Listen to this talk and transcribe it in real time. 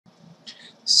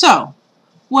So,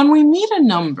 when we meet a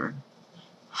number,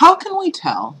 how can we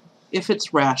tell if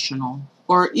it's rational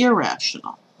or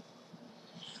irrational?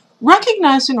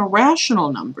 Recognizing a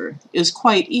rational number is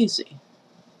quite easy.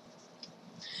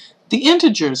 The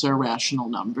integers are rational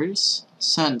numbers,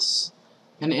 since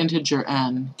an integer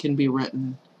n can be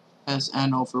written as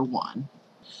n over 1.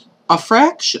 A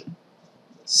fraction,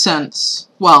 since,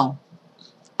 well,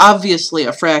 obviously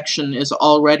a fraction is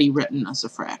already written as a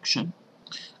fraction.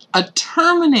 A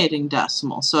terminating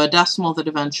decimal, so a decimal that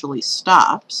eventually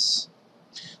stops,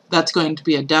 that's going to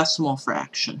be a decimal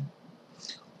fraction.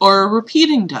 Or a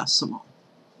repeating decimal.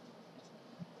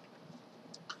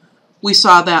 We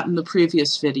saw that in the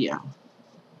previous video.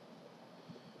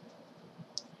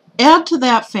 Add to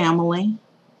that family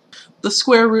the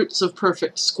square roots of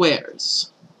perfect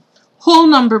squares. Whole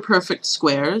number perfect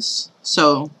squares,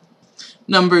 so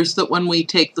numbers that when we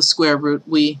take the square root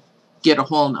we get a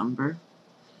whole number.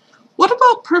 What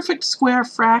about perfect square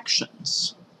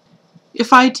fractions?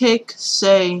 If I take,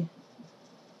 say,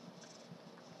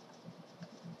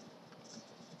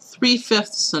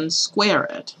 3/5 and square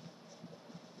it,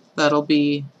 that'll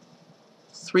be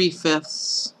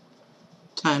 3/5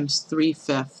 times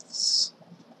 3/5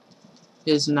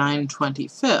 is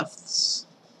 9/25.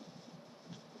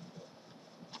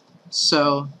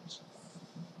 So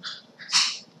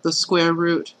the square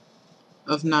root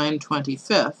of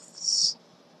 9/25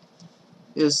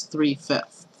 is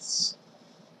 3/5.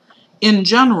 In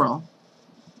general,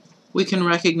 we can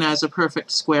recognize a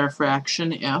perfect square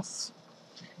fraction if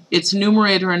its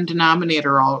numerator and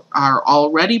denominator are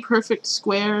already perfect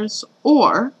squares,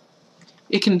 or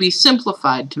it can be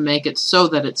simplified to make it so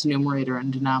that its numerator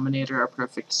and denominator are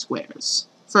perfect squares.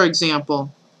 For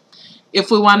example, if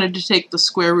we wanted to take the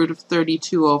square root of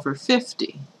 32 over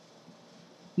 50,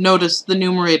 notice the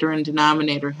numerator and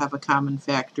denominator have a common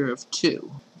factor of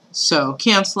 2. So,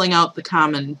 canceling out the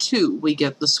common 2, we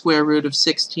get the square root of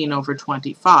 16 over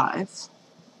 25.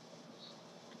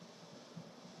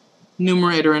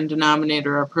 Numerator and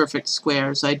denominator are perfect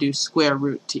squares. I do square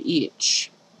root to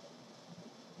each.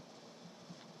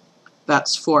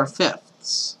 That's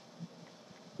 4/5,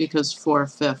 because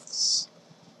 4/5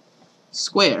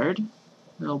 squared,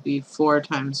 it'll be 4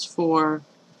 times 4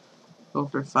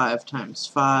 over 5 times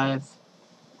 5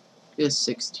 is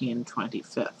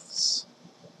 16/25.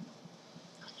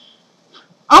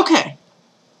 Okay,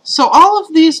 so all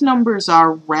of these numbers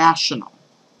are rational.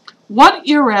 What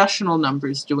irrational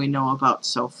numbers do we know about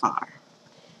so far?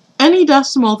 Any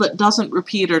decimal that doesn't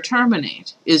repeat or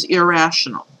terminate is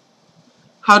irrational.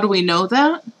 How do we know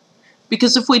that?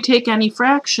 Because if we take any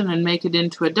fraction and make it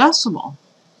into a decimal,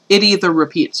 it either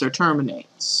repeats or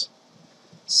terminates.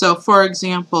 So, for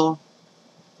example,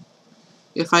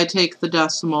 if I take the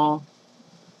decimal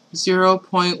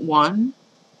 0.1,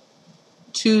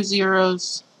 2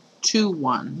 zeros, 2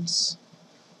 ones,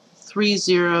 3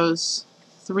 zeros,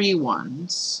 3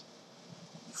 ones,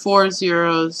 4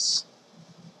 zeros,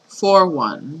 4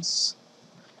 ones,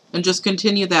 and just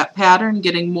continue that pattern,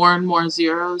 getting more and more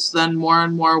zeros, then more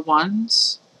and more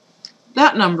ones,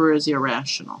 that number is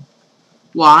irrational.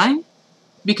 Why?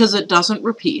 Because it doesn't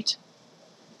repeat.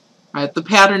 Right? The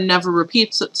pattern never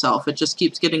repeats itself, it just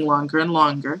keeps getting longer and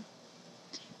longer.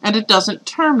 And it doesn't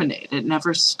terminate, it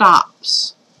never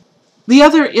stops. The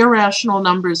other irrational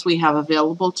numbers we have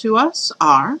available to us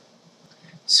are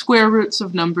square roots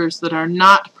of numbers that are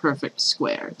not perfect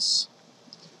squares.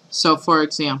 So, for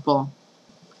example,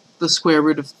 the square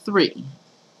root of 3,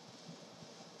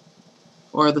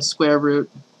 or the square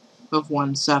root of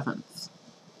 1/7.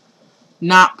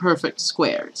 Not perfect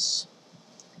squares.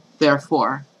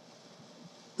 Therefore,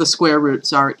 the square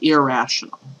roots are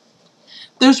irrational.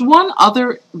 There's one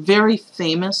other very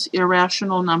famous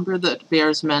irrational number that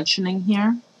bears mentioning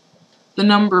here, the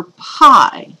number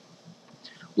pi,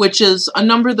 which is a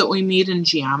number that we meet in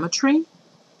geometry.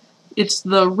 It's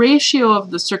the ratio of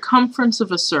the circumference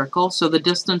of a circle, so the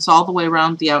distance all the way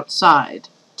around the outside,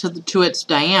 to its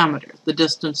diameter, the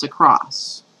distance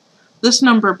across. This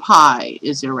number pi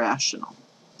is irrational.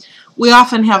 We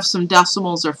often have some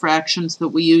decimals or fractions that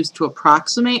we use to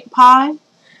approximate pi,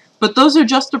 but those are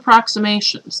just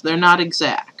approximations, they're not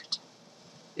exact.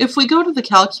 If we go to the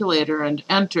calculator and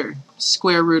enter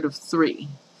square root of 3,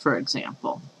 for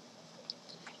example,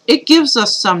 it gives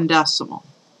us some decimal.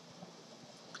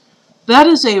 That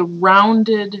is a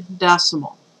rounded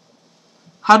decimal.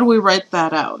 How do we write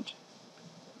that out?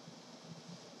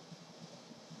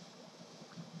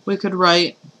 We could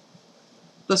write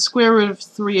the square root of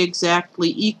 3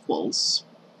 exactly equals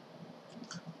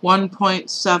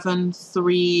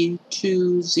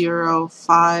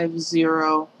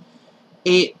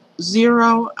 1.7320508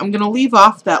 0. I'm going to leave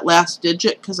off that last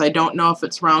digit because I don't know if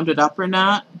it's rounded up or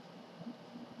not.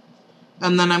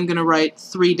 And then I'm going to write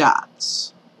 3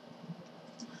 dots.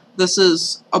 This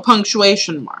is a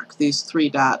punctuation mark, these 3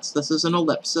 dots. This is an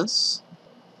ellipsis.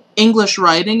 English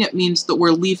writing, it means that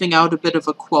we're leaving out a bit of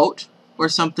a quote or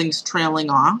something's trailing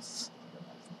off.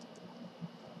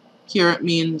 Here it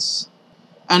means,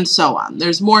 and so on.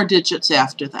 There's more digits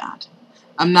after that.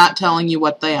 I'm not telling you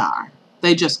what they are.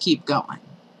 They just keep going.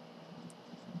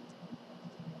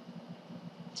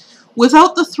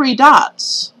 Without the 3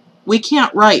 dots, we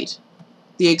can't write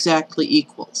the exactly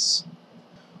equals.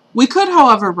 We could,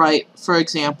 however, write, for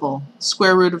example,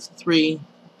 square root of 3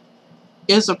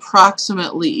 is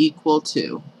approximately equal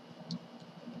to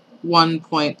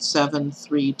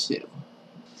 1.732.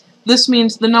 This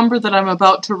means the number that I'm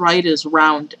about to write is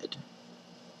rounded.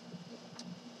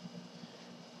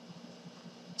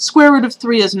 Square root of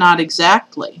 3 is not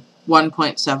exactly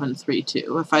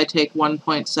 1.732. If I take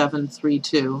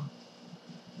 1.732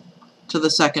 to the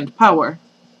 2nd power,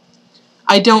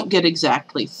 I don't get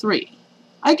exactly 3.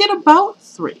 I get about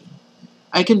 3.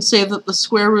 I can say that the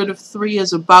square root of 3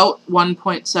 is about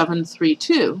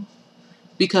 1.732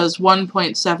 because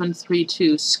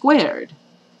 1.732 squared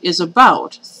is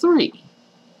about 3.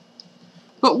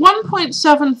 But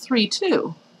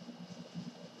 1.732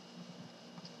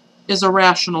 is a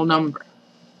rational number.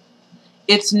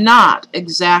 It's not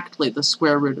exactly the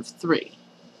square root of 3.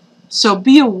 So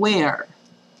be aware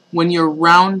when you're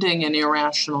rounding an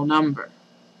irrational number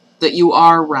that you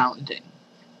are rounding.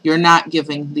 You're not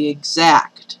giving the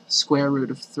exact square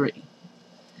root of 3.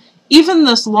 Even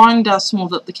this long decimal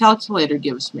that the calculator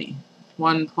gives me,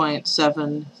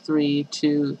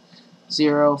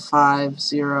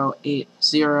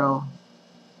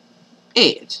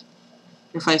 1.732050808,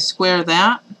 if I square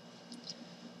that,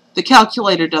 the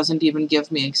calculator doesn't even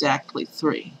give me exactly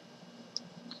 3.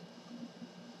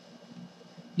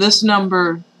 This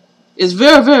number is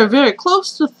very, very, very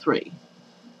close to 3.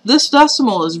 This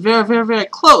decimal is very, very, very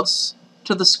close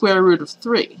to the square root of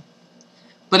 3.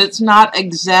 But it's not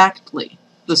exactly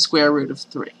the square root of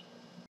 3.